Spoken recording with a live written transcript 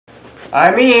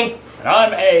I'm E. And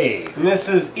I'm A. And this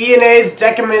is E&A's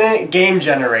Decaminute game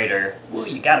generator. Ooh,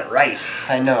 you got it right.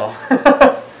 I know.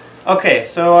 Okay,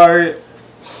 so our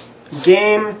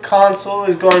game console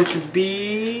is going to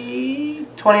be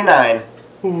 29.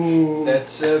 Ooh.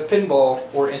 That's pinball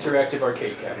or interactive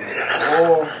arcade cabinet.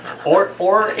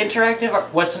 Or interactive.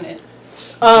 What's an?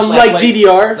 Like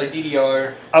DDR. Like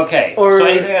DDR. Okay. Or so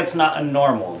anything that's not a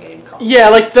normal game console. Yeah,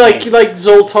 like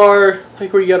Zoltar,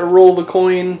 like where you got to roll the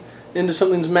coin into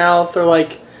something's mouth, or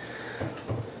like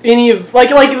any of like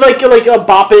a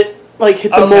Bop It, like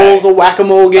hit the moles, a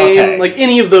whack-a-mole game, like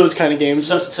any of those kind of games.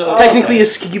 So technically a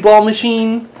skee-ball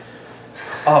machine.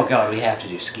 Oh god, we have to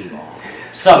do skee-ball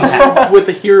somehow with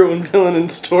a hero and villain and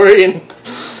story and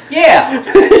yeah,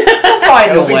 we'll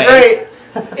find a way. Great.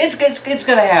 It's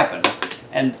gonna happen.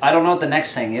 And I don't know what the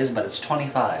next thing is, but it's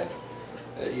 25.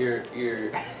 Your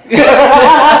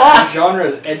genre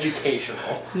is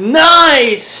educational.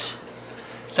 Nice.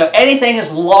 So anything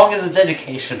as long as it's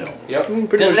educational. Yep.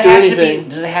 Does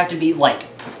it have to be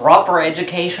like proper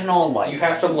educational? Like you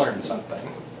have to learn something.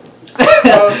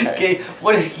 Okay.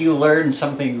 What if you learn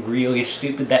something really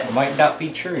stupid that might not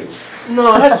be true?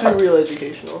 No, it has to be real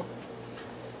educational.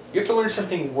 You have to learn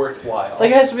something worthwhile.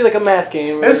 Like it has to be like a math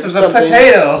game. This is something. a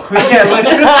potato. We get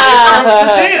electricity from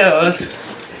potatoes.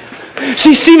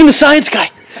 See, Steven the Science Guy.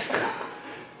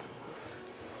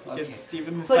 Okay. Get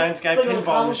Steven the Science Guy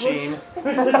pinball machine.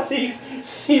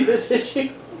 see this issue.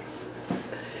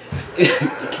 It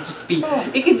could just be.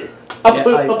 It could. I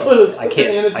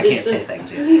can't say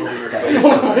things yet.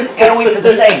 Gotta wait for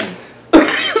the thing.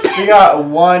 We got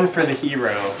one for the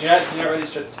hero. You're not ready to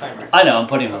start the timer. I know. I'm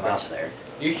putting my mouse there.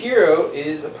 Your hero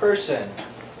is a person,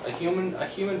 a human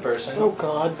person. Oh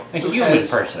God. A human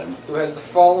person who has the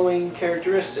following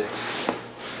characteristics: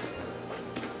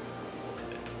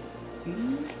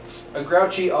 a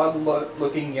grouchy,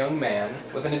 odd-looking young man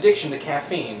with an addiction to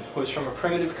caffeine, who is from a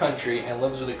primitive country and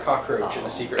lives with a cockroach in a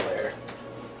secret lair.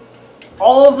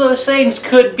 All of those things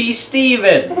could be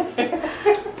Steven.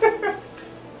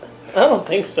 I don't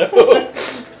think so.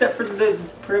 Except for the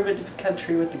primitive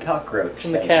country with the cockroach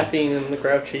and the caffeine and the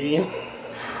grouchy.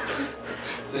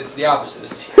 So it's the opposite.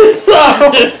 It's the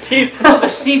opposite, Steven. No,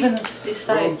 but Steven's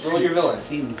side. Roll your villain.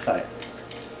 Steven's side.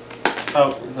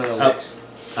 Oh, 6.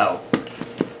 Oh.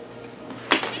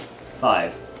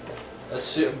 5.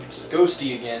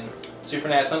 Ghosty again.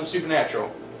 Something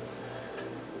supernatural.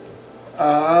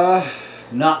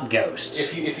 Not ghosts.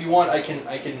 If you want, I can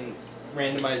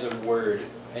randomize a word,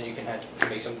 and you can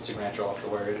make something supernatural off the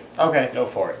word. Okay. Go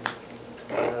for it.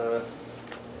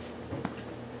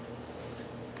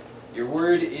 Your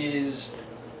word is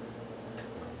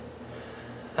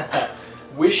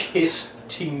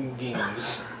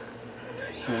Whishistigings.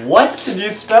 What? Did you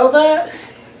spell that?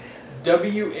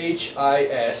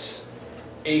 Whishistigings.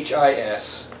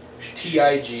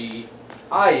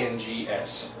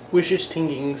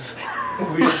 Whishistigings.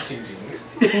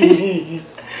 Whishistigings.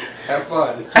 Have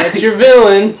fun. That's your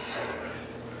villain.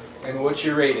 And what's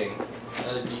your rating? A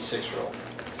D6 roll.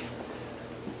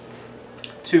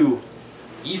 2.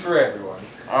 E for everyone.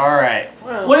 Alright.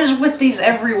 Well, What is with these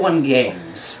everyone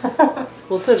games? well,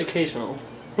 it's educational.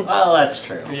 Well, that's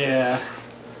true. Yeah.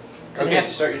 Okay,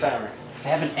 start your timer. I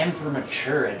have an M for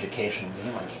mature education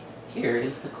game. Like, here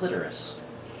is the clitoris.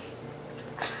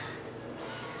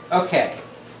 Okay.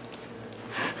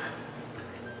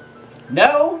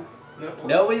 No?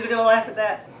 Nobody's gonna laugh at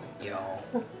that? Y'all.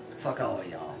 Fuck all of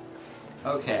y'all.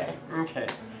 Okay. Okay.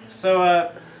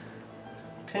 So,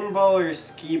 pinball or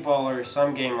skee-ball or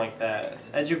some game like that.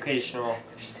 It's educational.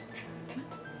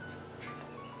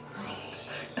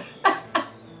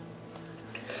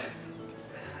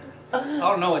 I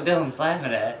don't know what Dylan's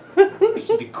laughing at. We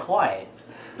should be quiet.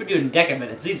 We're doing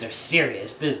Decaminutes. These are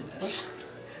serious business.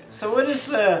 So what is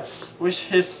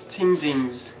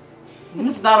Whishistgings?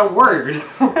 It's not a word.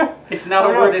 It's not a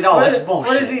word at all. It's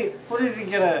bullshit. What is he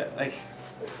gonna, like...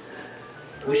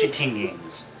 Whishistgings.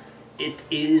 It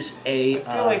is a... I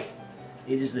feel like...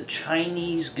 It is the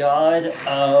Chinese god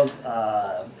of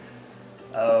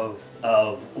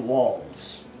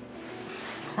walls.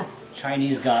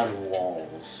 Chinese god of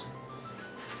walls.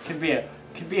 Could be a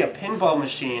pinball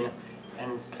machine,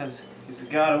 and because he's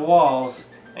the god of walls,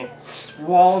 like just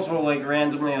walls will like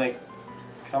randomly like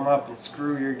come up and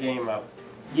screw your game up.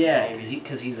 Yeah,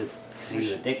 because he's a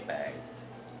dickbag.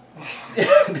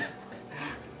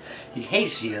 He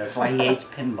hates you. That's why he hates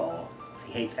pinball.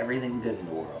 He hates everything good in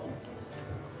the world.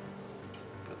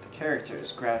 But the character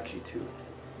is grouchy too.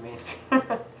 I mean,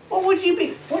 well, wouldn't you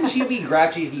be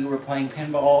grouchy if you were playing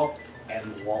pinball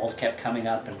and the walls kept coming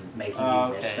up and making you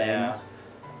miss things?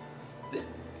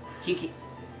 yeah.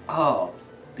 oh,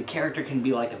 the character can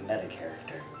be like a meta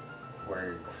character,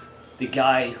 where the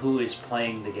guy who is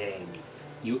playing the game,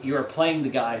 you are playing the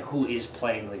guy who is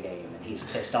playing the game, and he's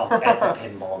pissed off at the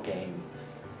pinball game.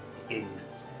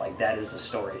 Like, that is the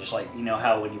story. Just like, you know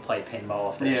how when you play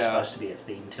pinball, if there's supposed to be a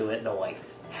theme to it, they'll like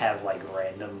have like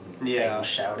random things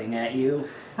shouting at you.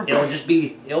 It'll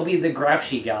be the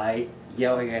grouchy guy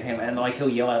yelling at him, and like he'll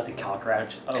yell at the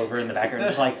cockroach over in the background,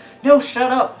 just like, no,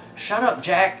 shut up,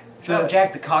 Jack, shut up,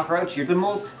 Jack the cockroach. You're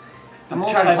trying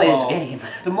to play this game.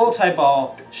 The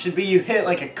multi-ball should be you hit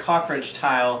like a cockroach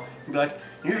tile and be like,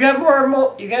 you got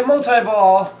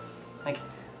multi-ball. Like,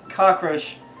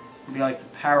 cockroach would be like the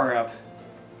power-up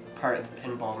part of the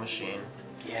pinball machine.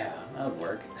 Yeah, that would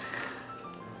work.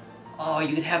 Oh,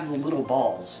 you could have the little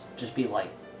balls just be like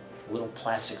little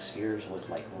plastic spheres with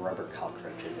like rubber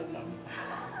cockroaches in them.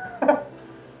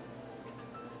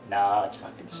 Nah, that's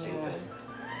fucking stupid.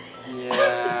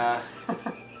 Yeah.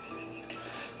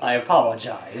 I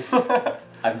apologize.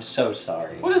 I'm so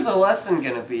sorry. What is the lesson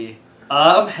gonna be?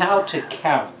 How to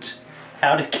count.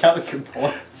 How to count your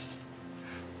points.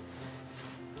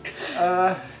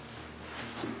 No.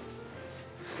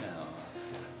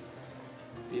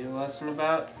 Be a lesson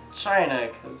about China,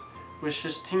 because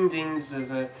Whishistings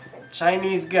is a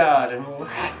Chinese god, and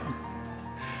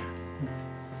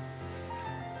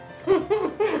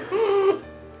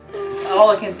all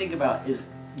I can think about is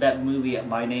that movie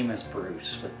My Name is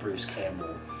Bruce with Bruce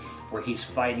Campbell, where he's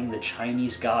fighting the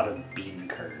Chinese god of bean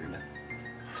curd.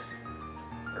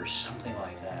 Or something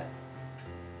like that.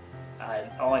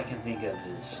 All I can think of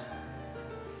is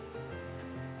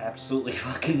absolutely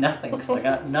fucking nothing, so I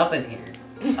got nothing here.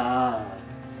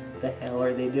 The hell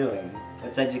are they doing?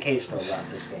 What's educational about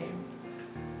this game?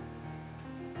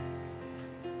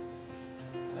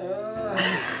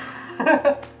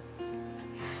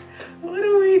 What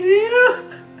do we do?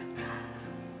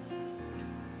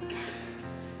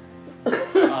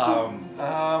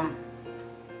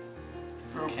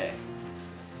 Okay.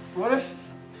 What if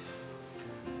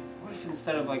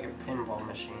instead of like a pinball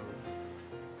machine,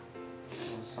 it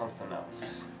was something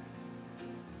else?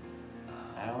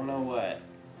 I don't know what.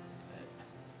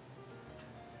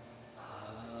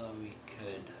 But we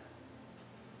could.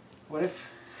 What if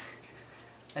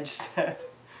I just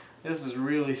this is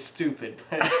really stupid,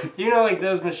 but you know, like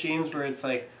those machines where it's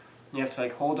like you have to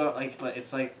like hold on, like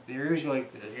it's like they're usually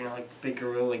like like the big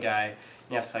gorilla guy.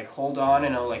 You have to like hold on,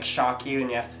 and it'll like shock you, and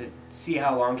you have to see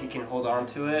how long you can hold on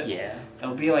to it. Yeah.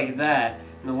 It'll be like that.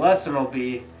 And the lesson will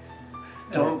be,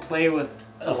 don't play with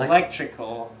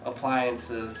electrical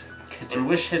appliances. And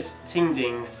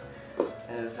Whishistings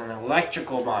is an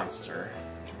electrical monster.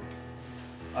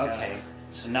 Okay,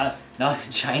 so not a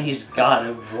Chinese god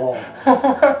of walls.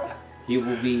 He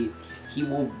will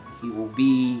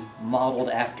be modeled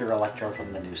after Electro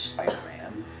from the new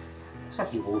Spider-Man.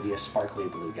 He will be a sparkly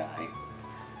blue guy.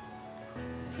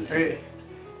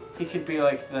 He could be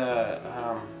like the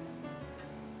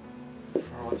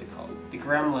what's it called? The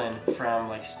gremlin from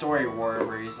like Story War,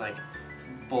 where he's like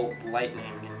bolt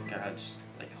lightning and gotta just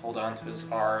like hold on to his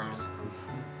arms.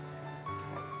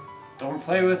 Don't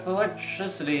play with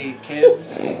electricity,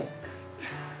 kids. If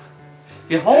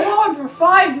you hold on for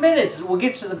 5 minutes, it will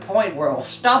get to the point where it will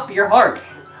stop your heart,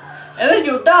 and then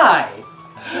you'll die.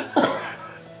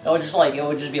 It would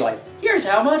just be like, here's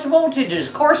how much voltage is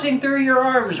coursing through your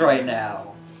arms right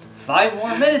now. 5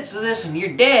 more minutes of this and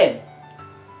you're dead.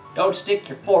 Don't stick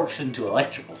your forks into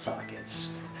electrical sockets.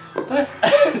 What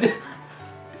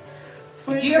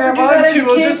Did you ever do that as a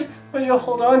kid? What you'll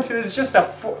hold on to is just a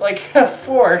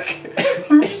fork.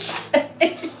 It's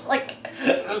just like...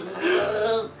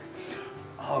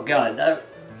 Oh god.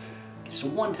 So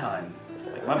one time,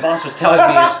 like, my boss was telling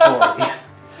me a story.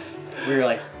 We were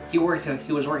like, he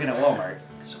was working at Walmart.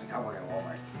 So like, I work at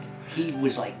Walmart. He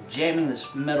was like jamming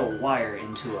this metal wire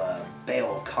into a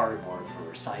bale of cardboard for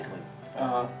recycling.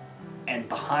 And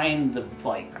behind the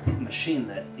machine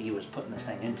that he was putting this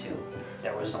thing into,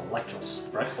 there was an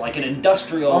like an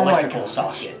industrial electrical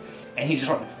socket. And he just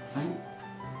went,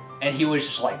 and he was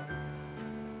just like,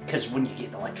 because when you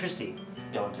get electricity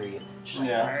going through you, just like,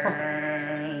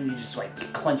 you just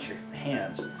like clench your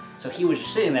hands. So he was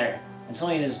just sitting there, and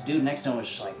suddenly his dude next to him was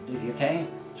just like, dude, you okay?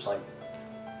 Just like,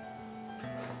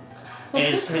 and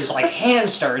his like hand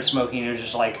started smoking, and it was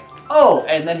just like, oh,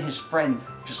 and then his friend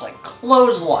just like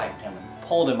clotheslined him and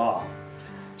pulled him off.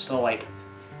 So like,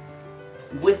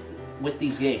 with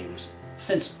these games,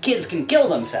 since kids can kill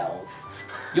themselves,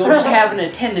 you'll just have an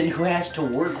attendant who has to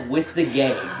work with the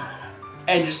game,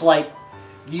 and just like,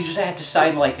 you just have to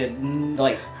sign like a we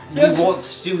won't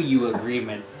sue you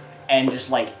agreement, and just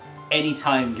like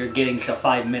anytime you're getting to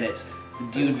 5 minutes, The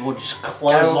dude will just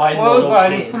Clothesline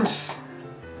clothesline little and kids.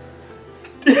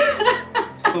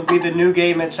 This will be the new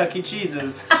game at Chuck E.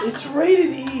 Cheese's. It's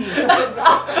rated E.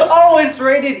 Oh, it's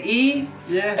rated E?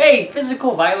 Yeah. Hey,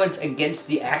 physical violence against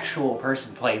the actual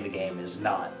person playing the game is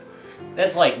not.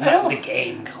 That's like not the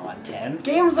game content.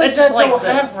 Games like That's that just like don't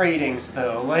the- have ratings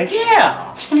though. Like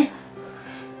Yeah.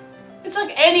 It's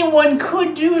like anyone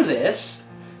could do this.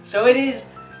 So it is,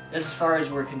 as far as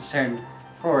we're concerned,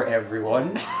 for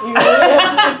everyone.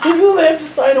 People have to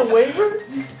sign a waiver?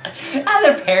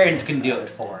 Other parents can do it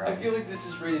for I them. feel like this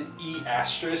is rated E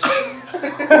asterisk.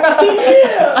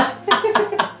 Yeah!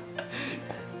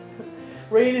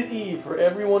 Rated E for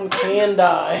everyone can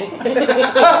die.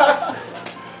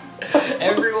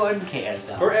 Everyone can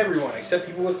die. For everyone, except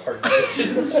people with heart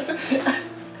conditions.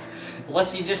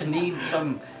 Unless you just need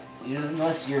some...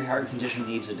 unless your heart condition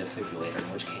needs a defibrillator,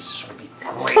 in which case this would be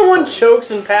great. Someone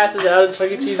chokes and passes out at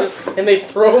Chuck E. Cheese's and they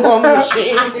throw him on the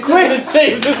machine and it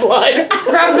saves his life.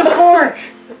 grab the fork.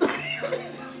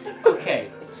 Okay,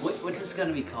 what's this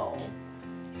gonna be called?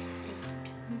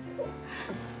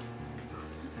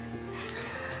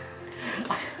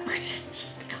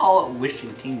 Just call it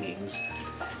Whishistings.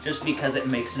 Just because it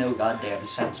makes no goddamn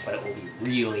sense, but it will be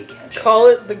really catchy. Call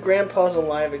it the Grandpa's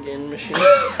Alive Again machine.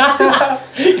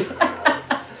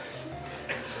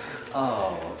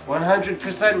 Oh.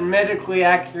 100% medically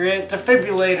accurate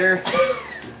defibrillator.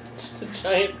 Just a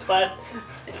giant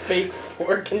fake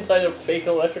fork inside a fake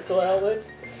electrical outlet.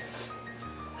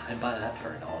 I'd buy that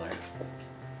for $1.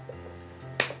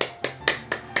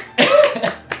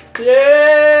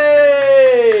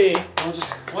 Yay!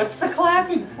 What's the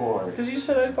clapping for? Because you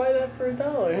said I'd buy that for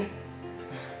 $1.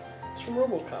 It's from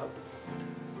RoboCop.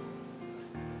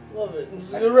 Love it.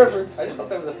 It's a good reference. I just thought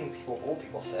that was a thing old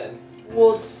people said.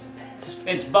 Well, it's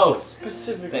It's both.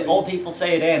 specifically. The old people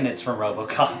say it and it's from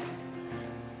RoboCop.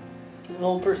 An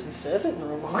old person says it in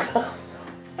RoboCop.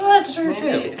 Well, that's true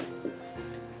Maybe, too.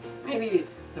 maybe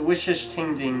the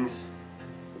Whishistgings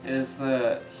is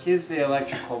he's the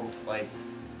electrical like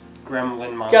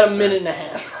gremlin monster. Got a minute and a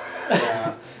half.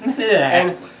 Yeah.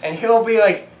 Yeah. And he'll be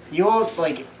like, you won't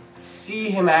like see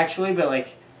him actually, but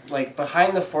like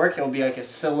behind the fork it'll be like a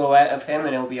silhouette of him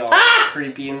and it'll be all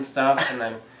creepy and stuff, and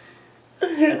then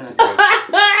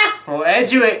we'll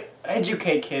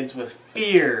educate kids with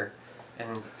fear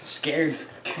and Scared.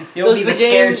 He'll be the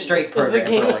scared straight program. Is the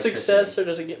game for a success electricity. or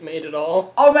does it get made at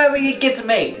all? Oh, maybe it gets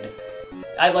made.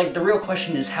 The real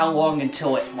question is how long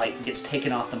until it like gets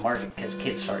taken off the market because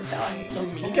kids start dying.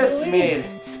 it gets made,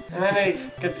 and then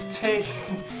it gets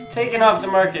taken off the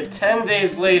market 10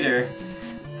 days later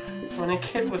when a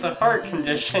kid with a heart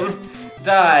condition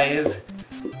dies.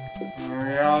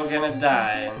 We're all gonna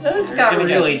die. And This we're got gonna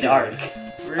get really sued. dark.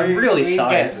 I'm really we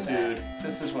sorry get for sued.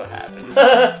 This is what happens.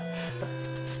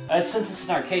 Since it's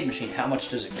an arcade machine, how much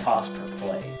does it cost per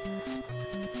play?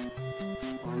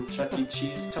 One Chuck E.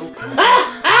 Cheese token.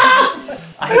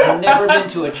 I've never been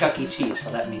to a Chuck E. Cheese, so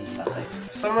that means nothing.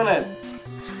 Someone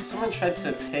tried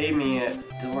to pay me at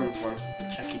Dylan's once with a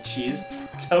Chuck E. Cheese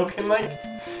token. Like,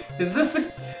 is this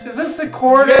a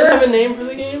quarter? You guys have a name for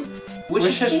the game?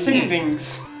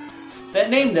 Whishistings. That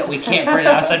name that we can't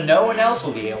pronounce and no one else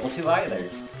will be able to either.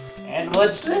 And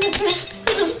let's...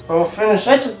 We'll finish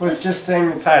with just saying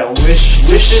the title.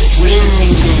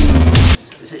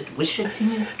 Whishistings. Is it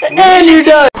Whishistgings? And you're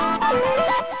done!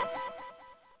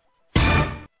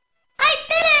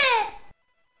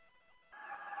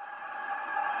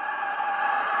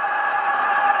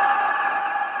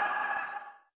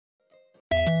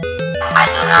 I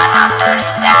do not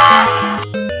understand.